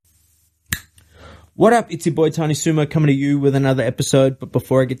What up? It's your boy Tiny Sumo coming to you with another episode. But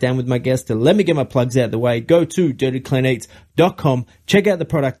before I get down with my guest, let me get my plugs out of the way. Go to dirtycleaneats.com. Check out the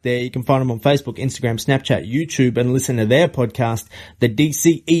product there. You can find them on Facebook, Instagram, Snapchat, YouTube, and listen to their podcast, the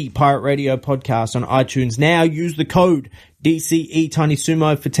DCE Pirate Radio podcast on iTunes. Now use the code DCE Tiny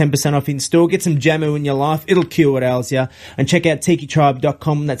Sumo for 10% off in store. Get some Jammu in your life. It'll cure what ails you. And check out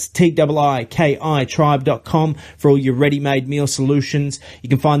tikitribe.com. That's TIIKI tribe.com for all your ready-made meal solutions. You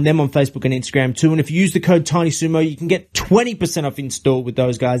can find them on Facebook and Instagram too. And if you use the code Tiny Sumo, you can get 20% off in store with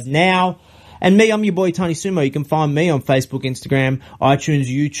those guys now. And me, I'm your boy Tiny Sumo. You can find me on Facebook, Instagram, iTunes,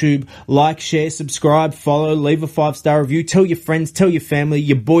 YouTube. Like, share, subscribe, follow, leave a 5-star review. Tell your friends, tell your family.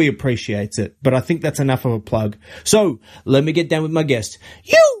 Your boy appreciates it. But I think that's enough of a plug. So, let me get down with my guest.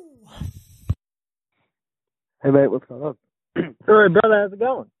 You! Hey, mate, what's going on? Sorry, brother, how's it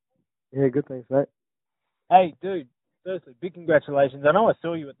going? Yeah, good, thanks, mate. Hey, dude, firstly, big congratulations. I know I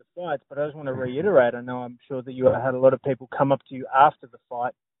saw you at the fights, but I just want to reiterate, I'm sure that you had a lot of people come up to you after the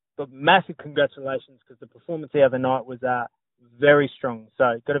fight. But massive congratulations, because the performance the other night was very strong.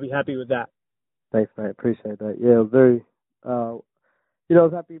 So, got to be happy with that. Thanks, mate. Appreciate that. Yeah, I was very, I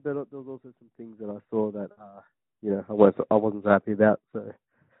was happy, but there was also some things that I saw that, I wasn't so happy about. So,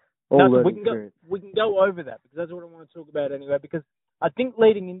 we can go over that, because that's what I want to talk about anyway. Because I think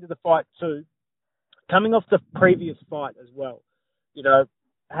leading into the fight too, coming off the previous fight as well,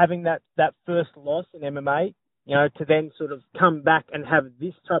 having that first loss in MMA, to then sort of come back and have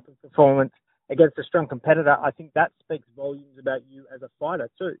this type of performance against a strong competitor, I think that speaks volumes about you as a fighter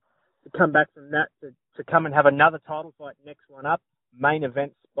too. To come back from that, to come and have another title fight, next one up, main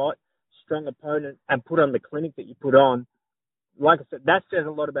event spot, strong opponent, and put on the clinic that you put on. Like I said, that says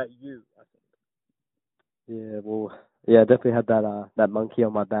a lot about you, I think. Yeah, well, I definitely had that monkey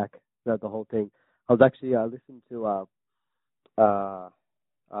on my back throughout the whole thing. I was actually listening to the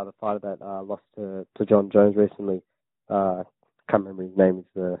fighter that lost to John Jones recently. Can't remember his name. He's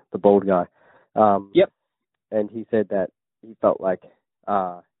the bald guy. Yep. And he said that he felt like he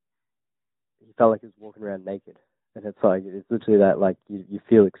was walking around naked. And it's literally that, like, you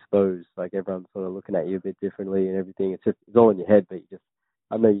feel exposed, like everyone's sort of looking at you a bit differently and everything. It's all in your head, but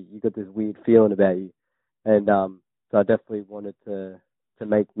I know you got this weird feeling about you. And so I definitely wanted to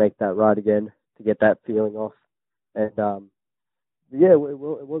make that right again, to get that feeling off. And it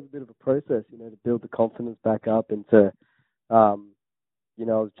was a bit of a process, to build the confidence back up, and to, I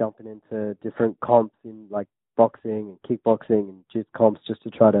was jumping into different comps in like boxing and kickboxing and jiu comps just to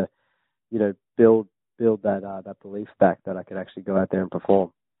try to, build that belief back that I could actually go out there and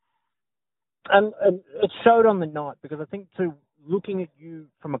perform. And it showed on the night, because I think too, looking at you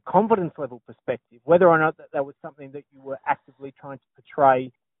from a confidence level perspective, whether or not that was something that you were actively trying to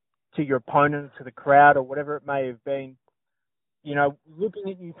portray to your opponent, to the crowd, or whatever it may have been, looking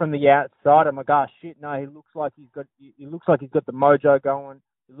at you from the outside, I'm like, shit, no, he looks like he's got the mojo going.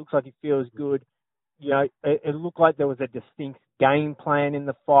 It looks like he feels good. It looked like there was a distinct game plan in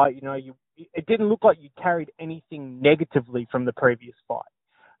the fight. It didn't look like you carried anything negatively from the previous fight.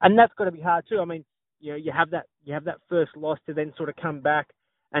 And that's got to be hard too. I mean, you have that first loss to then sort of come back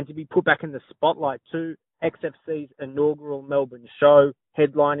and to be put back in the spotlight too. XFC's inaugural Melbourne show,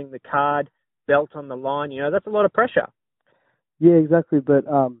 headlining the card, belt on the line, that's a lot of pressure. Yeah, exactly. But,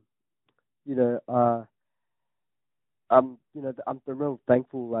 I'm real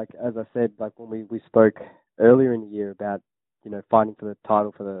thankful, like, as I said, like when we spoke earlier in the year about, fighting for the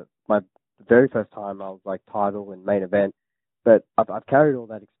title for the very first time, I was like title and main event, but I've carried all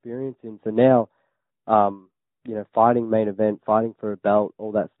that experience in. So now, fighting main event, fighting for a belt,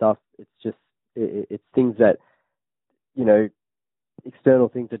 all that stuff, it's just, it's things that, external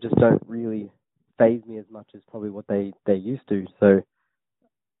things that just don't really faze me as much as probably what they used to. So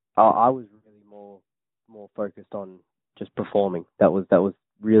I was really more focused on just performing. That was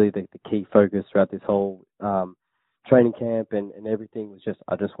really the key focus throughout this whole training camp, and everything was just,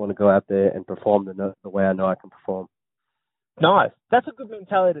 I just want to go out there and perform the way I know I can perform. Nice. That's a good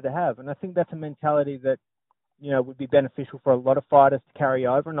mentality to have, and I think that's a mentality that would be beneficial for a lot of fighters to carry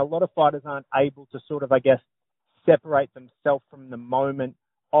over, and a lot of fighters aren't able to sort of, I guess, separate themselves from the moment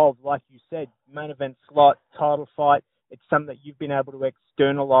of, like you said, main event slot, title fight. It's something that you've been able to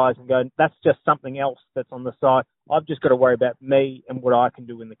externalize and go, that's just something else that's on the side. I've just got to worry about me and what I can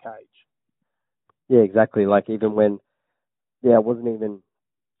do in the cage. Yeah, exactly. Like, even when, I wasn't even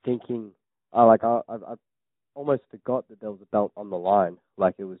thinking, I almost forgot that there was a belt on the line.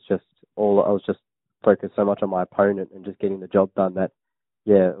 Like, it was just I was just focused so much on my opponent and just getting the job done that,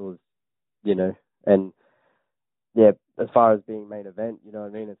 it was, and as far as being main event, you know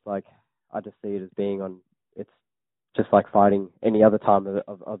what I mean? It's like, I just see it as being on, it's just like fighting any other time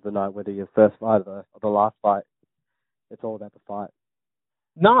of the night, whether you're the first fight or the last fight. It's all about the fight.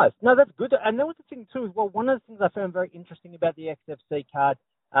 Nice. No, that's good. And there was a thing too as well. One of the things I found very interesting about the XFC card,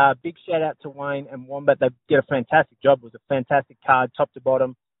 big shout out to Wayne and Wombat. They did a fantastic job. It was a fantastic card, top to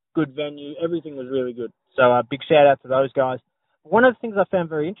bottom, good venue. Everything was really good. So big shout out to those guys. One of the things I found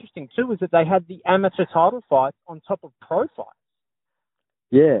very interesting too was that they had the amateur title fights on top of pro fights.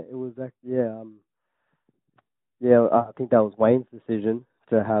 Yeah, it was actually, I think that was Wayne's decision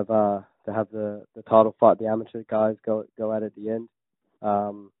to have the title fight, the amateur guys go at the end.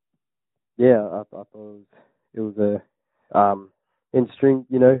 I thought it was a interesting,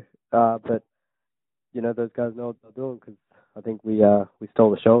 but those guys know what they're doing, because I think we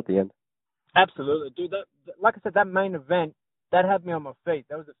stole the show at the end. Absolutely, dude. That, like I said, that main event that had me on my feet.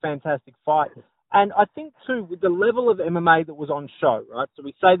 That was a fantastic fight, and I think too with the level of MMA that was on show, right? So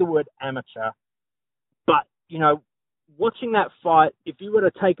we say the word amateur, but watching that fight, if you would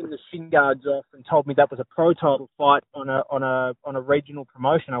have taken the shin guards off and told me that was a pro title fight on a regional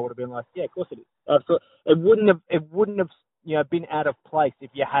promotion, I would have been like, yeah, of course it is. So it wouldn't have been out of place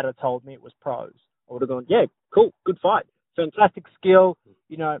if you had told me it was pros. I would have gone, yeah, cool, good fight, fantastic skill.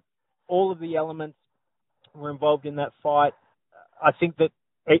 All of the elements were involved in that fight. I think that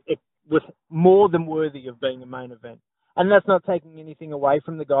it was more than worthy of being a main event, and that's not taking anything away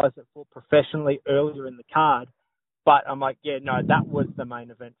from the guys that fought professionally earlier in the card. But I'm like, yeah, no, that was the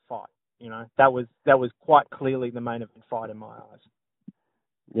main event fight. That was quite clearly the main event fight in my eyes.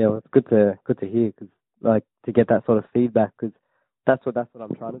 Yeah, well, it's good to hear, because to get that sort of feedback, because that's what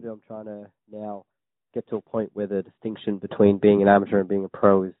I'm trying to do. I'm trying to now get to a point where the distinction between being an amateur and being a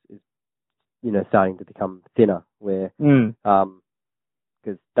pro is starting to become thinner. Where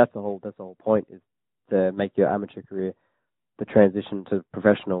because that's the whole point, is to make your amateur career, the transition to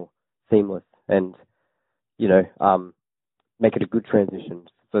professional, seamless, and make it a good transition,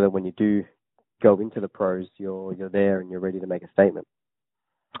 so that when you do go into the pros, you're there and you're ready to make a statement.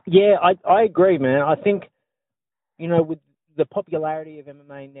 Yeah, I agree, man. I think, with the popularity of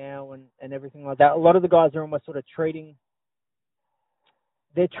MMA now and everything like that, a lot of the guys are almost sort of treating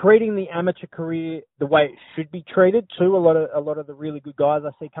the amateur career the way it should be treated too. A lot of the really good guys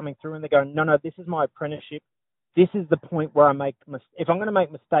I see coming through, and they go, no, this is my apprenticeship. This is the point where I make if I'm going to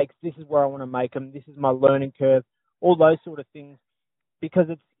make mistakes, this is where I want to make them. This is my learning curve, all those sort of things. Because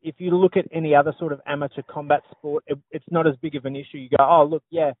if you look at any other sort of amateur combat sport, it's not as big of an issue. You go, oh, look,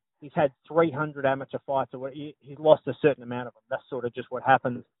 yeah, he's had 300 amateur fights, or he's lost a certain amount of them. That's sort of just what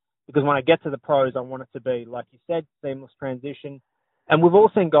happens. Because when I get to the pros, I want it to be, like you said, seamless transition. And we've all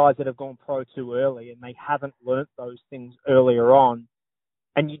seen guys that have gone pro too early, and they haven't learnt those things earlier on.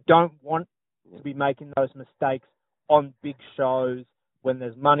 And you don't want to be making those mistakes on big shows when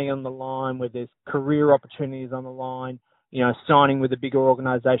there's money on the line, where there's career opportunities on the line, signing with a bigger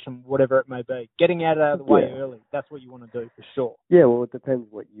organization, whatever it may be. Getting out of the way early, that's what you want to do for sure. Yeah, well, it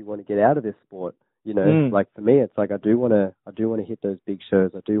depends what you want to get out of this sport. Like for me, it's like I do want to hit those big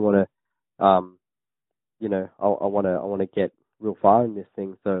shows. I do want to, I want to get real far in this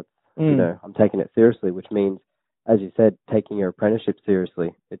thing. So, I'm taking it seriously, which means, as you said, taking your apprenticeship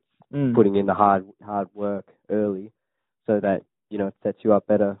seriously. It's putting in the hard work early, so that it sets you up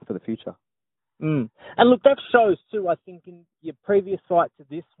better for the future. And look, that shows too, I think, in your previous fight to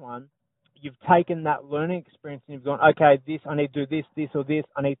this one, you've taken that learning experience and you've gone, okay, I need to do this or this.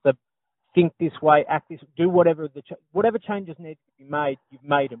 I need to think this way, act this, do whatever changes need to be made, you've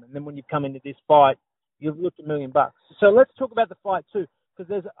made them. And then when you come into this fight, you've looked $1 million. So let's talk about the fight too, because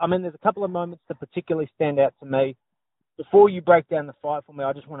there's a couple of moments that particularly stand out to me. Before you break down the fight for me,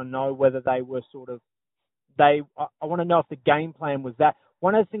 I just want to know whether they were I want to know if the game plan was that.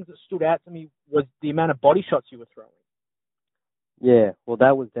 One of the things that stood out to me was the amount of body shots you were throwing. Yeah, well,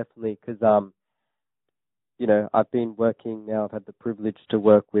 that was definitely because, I've been working now. I've had the privilege to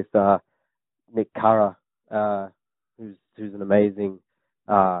work with Nick Curra, who's an amazing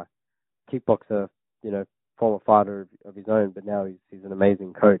kickboxer, former fighter of his own, but now he's an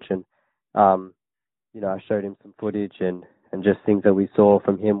amazing coach. And, I showed him some footage and just things that we saw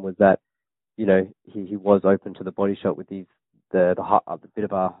from him was that, he was open to the body shot with the bit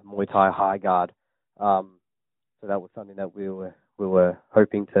of a Muay Thai high guard. So that was something that we were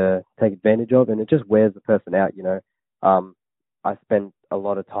hoping to take advantage of, and it just wears the person out. I spent a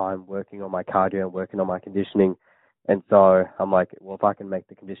lot of time working on my cardio and working on my conditioning, and so I'm like, well, if I can make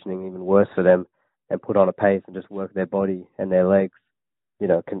the conditioning even worse for them and put on a pace and just work their body and their legs,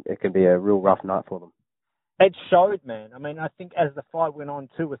 it can be a real rough night for them. It showed, man. I mean, I think as the fight went on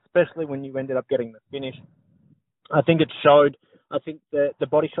too, especially when you ended up getting the finish, I think it showed. I think the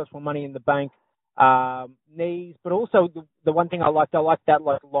body shots were money in the bank. knees, but also the one thing I liked that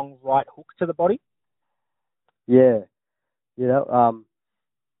like long right hook to the body. Yeah, yeah,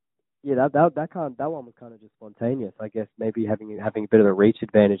 yeah. That one was kind of just spontaneous. I guess maybe having a bit of a reach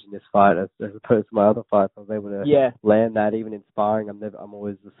advantage in this fight as opposed to my other fights. I was able to land that even in sparring. I'm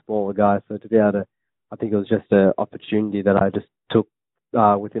always the smaller guy, so to be able to, I think it was just an opportunity that I just took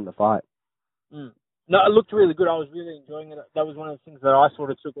within the fight. Mm. No, it looked really good. I was really enjoying it. That was one of the things that I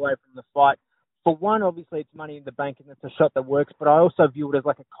sort of took away from the fight. For one, obviously it's money in the bank and it's a shot that works, but I also view it as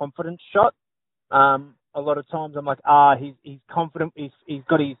like a confidence shot. A lot of times I'm like, he's confident. He's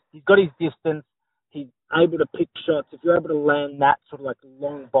got his distance. He's able to pick shots. If you're able to land that sort of like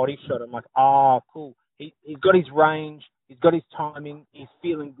long body shot, I'm like, cool. He's got his range. He's got his timing. He's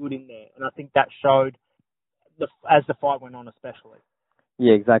feeling good in there, and I think that showed as the fight went on, especially.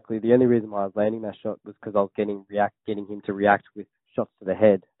 Yeah, exactly. The only reason why I was landing that shot was because I was getting him to react with shots to the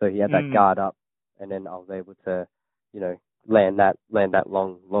head. So he had that guard up, and then I was able to, land that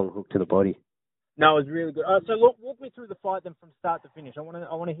long hook to the body. No, it was really good. So walk me through the fight then from start to finish. I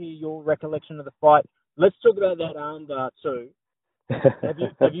want to hear your recollection of the fight. Let's talk about that armbar too.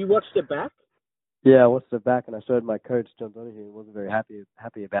 Have you watched it back? Yeah, I watched it back, and I showed my coach John Donahue. He wasn't very happy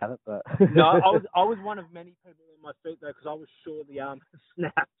about it, but no, I was one of many people on my feet though, because I was sure the arm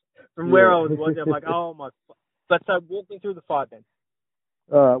snapped from where I was watching. I'm like, oh my! But so walk me through the fight then.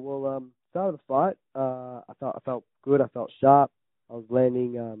 Well, start of the fight, I felt good. I felt sharp. I was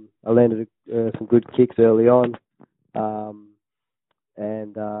landing. I landed some good kicks early on, but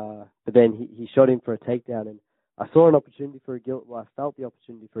then he shot in for a takedown, and I saw an opportunity for a guillotine. Well, I felt the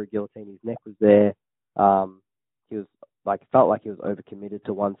opportunity for a guillotine. His neck was there. He was felt like he was overcommitted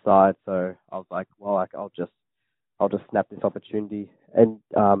to one side, so I was like, well, I'll just snap this opportunity. And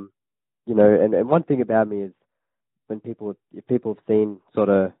and one thing about me is if people have seen sort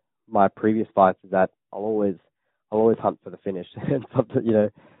of my previous fights, is that I'll always hunt for the finish, and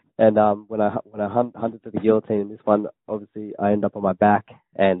and when I hunted for the guillotine in this one, obviously I end up on my back,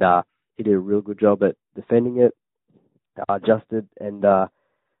 and he did a real good job at defending it. Adjusted and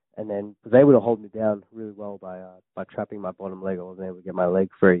then was able to hold me down really well by trapping my bottom leg. I wasn't able to get my leg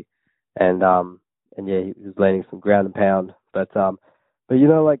free, and yeah, he was landing some ground and pound. But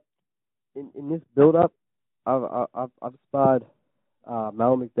like in this build up, I've sparred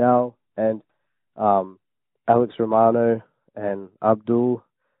Mal McDowell and Alex Romano and Abdul,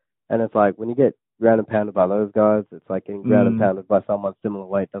 and it's like when you get ground and pounded by those guys, it's like getting ground and pounded by someone similar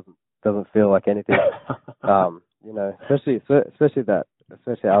weight doesn't feel like anything.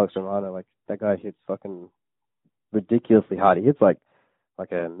 Especially Alex Romano, like that guy hits fucking ridiculously hard. He hits like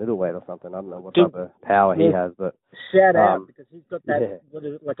a middleweight or something. I don't know what type of power he has, but shout out because he's got that what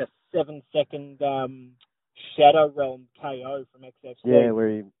is it, like a 7-second Shadow Realm KO from XFC. Yeah, where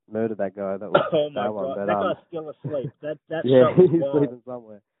he murdered that guy. That was oh my god, that guy's still asleep. That yeah, shot was he's wild. sleeping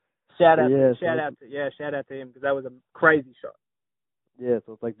somewhere. Shout out to him because that was a crazy shot. Yeah,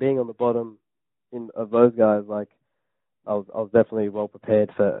 so it's like being on the bottom of those guys. Like I was definitely well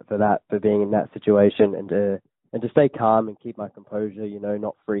prepared for that, for being in that situation, and to stay calm and keep my composure.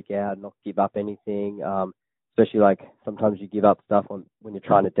 Not freak out, not give up anything. Especially like sometimes you give up stuff when you're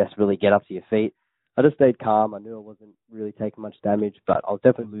trying to desperately get up to your feet. I just stayed calm. I knew I wasn't really taking much damage, but I was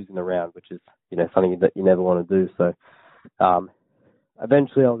definitely losing the round, which is something that you never want to do. So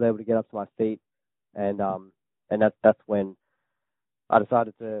eventually I was able to get up to my feet, and that's when I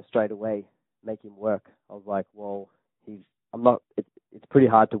decided to straight away make him work. I was like, well, it's pretty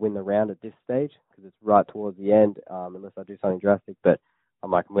hard to win the round at this stage because it's right towards the end, unless I do something drastic. But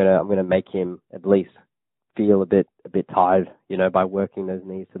I'm like, I'm gonna make him at least feel a bit tired, by working those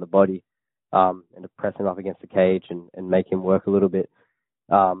knees to the body, and to press him up against the cage and make him work a little bit.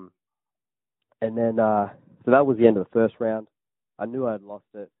 And then so that was the end of the first round. I knew I had lost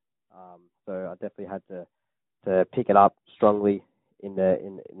it, so I definitely had to pick it up strongly in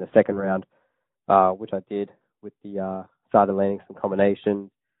the second round, which I did with the started landing some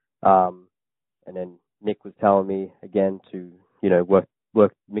combinations, and then Nick was telling me again to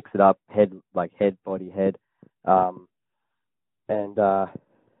work, mix it up, head, body, head, and I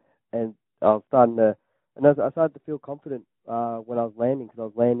was starting to, and I started to feel confident when I was landing, because I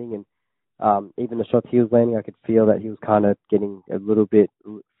was landing, and even the shots he was landing, I could feel that he was kind of getting a little bit,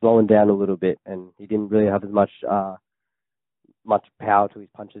 slowing down a little bit, and he didn't really have as much power to his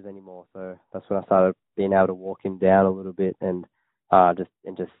punches anymore. So that's when I started being able to walk him down a little bit, and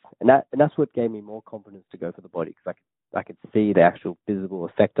that's what gave me more confidence to go for the body, because I could see the actual physical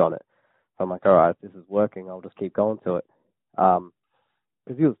effect on it. So I'm like, all right, if this is working, I'll just keep going to it.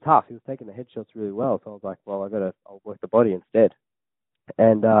 Because he was tough, he was taking the headshots really well. So I was like, well, I'll work the body instead.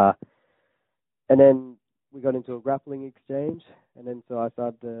 And and then we got into a grappling exchange, and then so I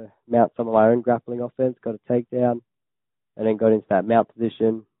started to mount some of my own grappling offense, got a takedown, and then got into that mount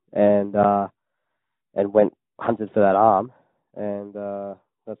position and went hunted for that arm, and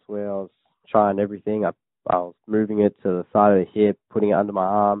that's where I was trying everything. I was moving it to the side of the hip, putting it under my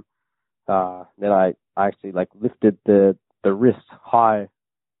arm. Then I actually like lifted the wrist high,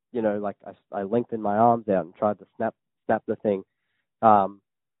 like I lengthened my arms out and tried to snap the thing.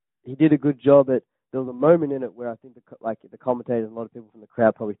 He did a good job at. There was a moment in it where I think the commentators and a lot of people from the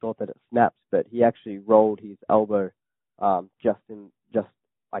crowd probably thought that it snapped, but he actually rolled his elbow, just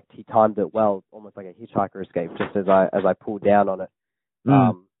like he timed it well, almost like a hitchhiker escape, just as I pulled down on it.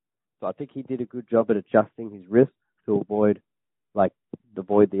 So I think he did a good job at adjusting his wrist to avoid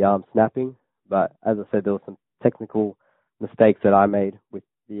the arm snapping. But as I said, there were some technical mistakes that I made with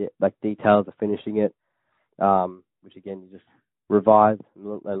the details of finishing it, which again you just revise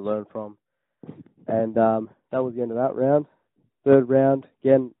and learn from. And that was the end of that round. Third round,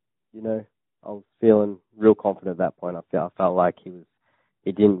 again, I was feeling real confident at that point. I felt like he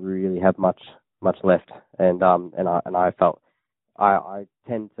didn't really have much left, and I felt I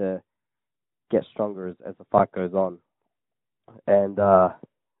tend to get stronger as the fight goes on, and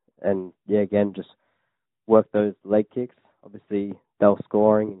yeah, again, just work those leg kicks. Obviously, they were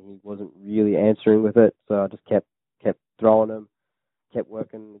scoring, and he wasn't really answering with it, so I just kept throwing them, kept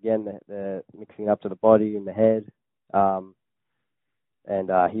working again, the mixing up to the body and the head, and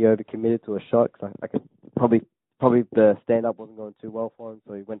he overcommitted to a shot because I could probably the stand up wasn't going too well for him,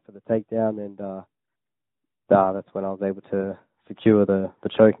 so he went for the takedown, and that's when I was able to secure the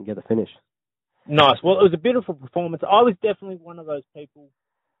choke and get the finish. Nice. Well, it was a beautiful performance. I was definitely one of those people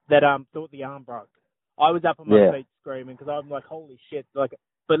that thought the arm broke. I was up on my feet screaming because I'm like, holy shit! But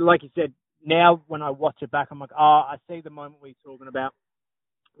like you said, now when I watch it back, I'm like, I see the moment we're talking about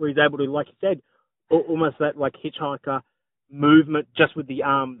where he's able to, like you said, almost that like hitchhiker movement just with the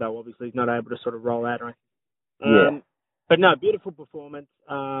arm, though. Obviously, he's not able to sort of roll out or anything. But no, beautiful performance.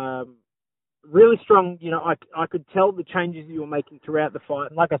 Really strong. I could tell the changes you were making throughout the fight.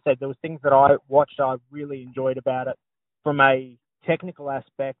 And like I said, there was things that I watched I really enjoyed about it from a technical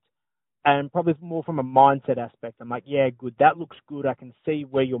aspect and probably more from a mindset aspect. I'm like, yeah, good. That looks good. I can see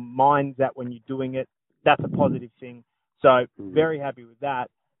where your mind's at when you're doing it. That's a positive thing. So very happy with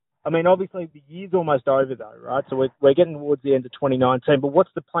that. I mean, obviously the year's almost over though, right? So we're getting towards the end of 2019. But what's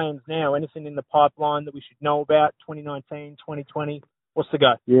the plans now? Anything in the pipeline that we should know about? 2019, 2020? What's the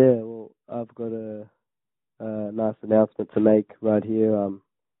go? Yeah, well, I've got a nice announcement to make right here.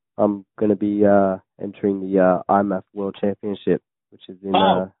 I'm going to be entering the IMMAF World Championship, which is in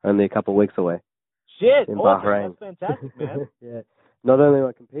only a couple of weeks away. Shit, in awesome. Bahrain. That's fantastic, man. Yeah, not only am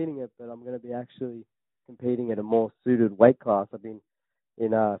I competing it, but I'm going to be actually competing at a more suited weight class. I've been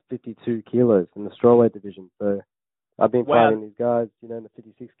in 52 kilos in the strawweight division, so I've been fighting these guys, in the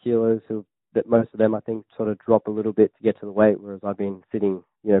 56 kilos that most of them, I think, sort of drop a little bit to get to the weight, whereas I've been sitting,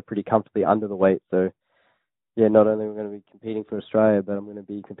 pretty comfortably under the weight. So, yeah, not only am I going to be competing for Australia, but I'm going to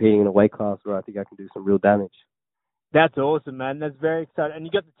be competing in a weight class where I think I can do some real damage. That's awesome, man. That's very exciting. And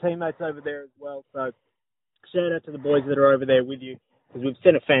you got the teammates over there as well. So, shout out to the boys that are over there with you, because we've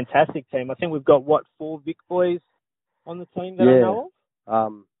sent a fantastic team. I think we've got, 4 Vic boys on the team that I know of?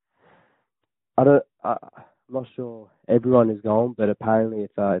 I'm not sure everyone is gone, but apparently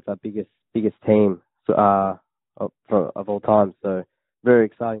it's our biggest team of all time. So very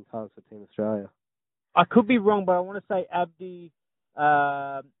exciting times for Team Australia. I could be wrong, but I want to say Abdi,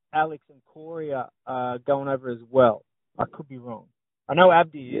 Alex, and Corey are going over as well. I could be wrong. I know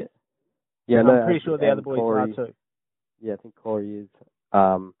Abdi is. Yeah, I'm pretty sure the other boys Corey, are too. Yeah, I think Corey is.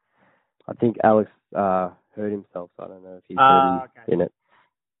 I think Alex hurt himself, so I don't know if he's going to be in it.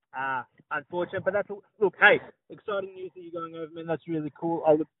 Unfortunate, but look, hey, exciting news that you're going over, man. That's really cool.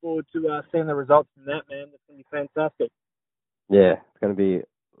 I look forward to seeing the results from that, man. That's going to be fantastic. Yeah, it's going to be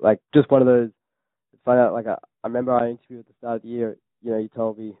just one of those. Find out, I remember I interviewed at the start of the year. You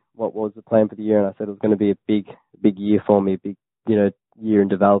told me what was the plan for the year, and I said it was going to be a big year for me, big year in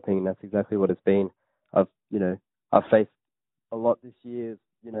developing, and that's exactly what it's been. I've faced a lot this year.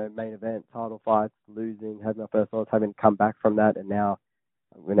 Main event, title fights, losing, had my first loss, having come back from that, and now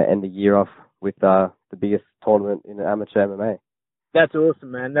I'm going to end the year off with the biggest tournament in amateur MMA. That's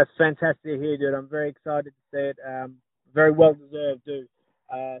awesome, man. That's fantastic to hear, dude. I'm very excited to see it. Very well deserved, dude.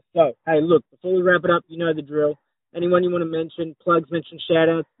 So, hey, look, before we wrap it up, you know the drill. Anyone you want to mention, plugs, mention,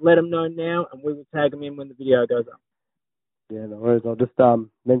 shout-outs, let them know now, and we will tag them in when the video goes up. Yeah, no worries. I'll just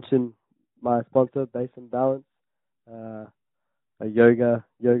mention my sponsor, Base and Balance, a yoga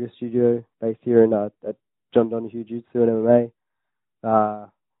studio based here in at John Donahue Jiu-Jitsu and MMA.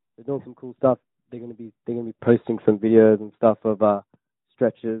 They're doing some cool stuff. they're gonna be posting some videos and stuff of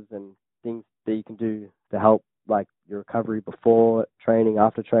stretches and things that you can do to help like your recovery before training,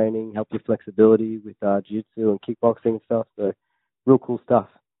 after training, help your flexibility with jiu-jitsu and kickboxing and stuff. So real cool stuff.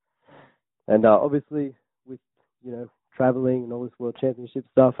 And obviously with traveling and all this World Championship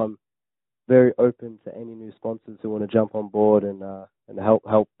stuff, I'm very open to any new sponsors who want to jump on board and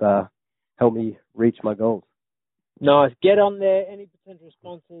help me reach my goals. Nice. Get on there. Any potential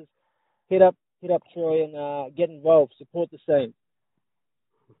sponsors, hit up Troy and get involved. Support the scene.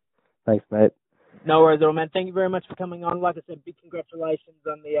 Thanks, mate. No worries at all, man. Thank you very much for coming on. Like I said, big congratulations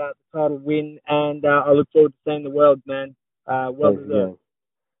on the title win, and I look forward to seeing the world, man. Well deserved.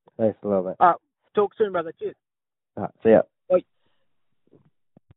 Thanks a lot, mate. All right. Talk soon, brother. Cheers. See ya.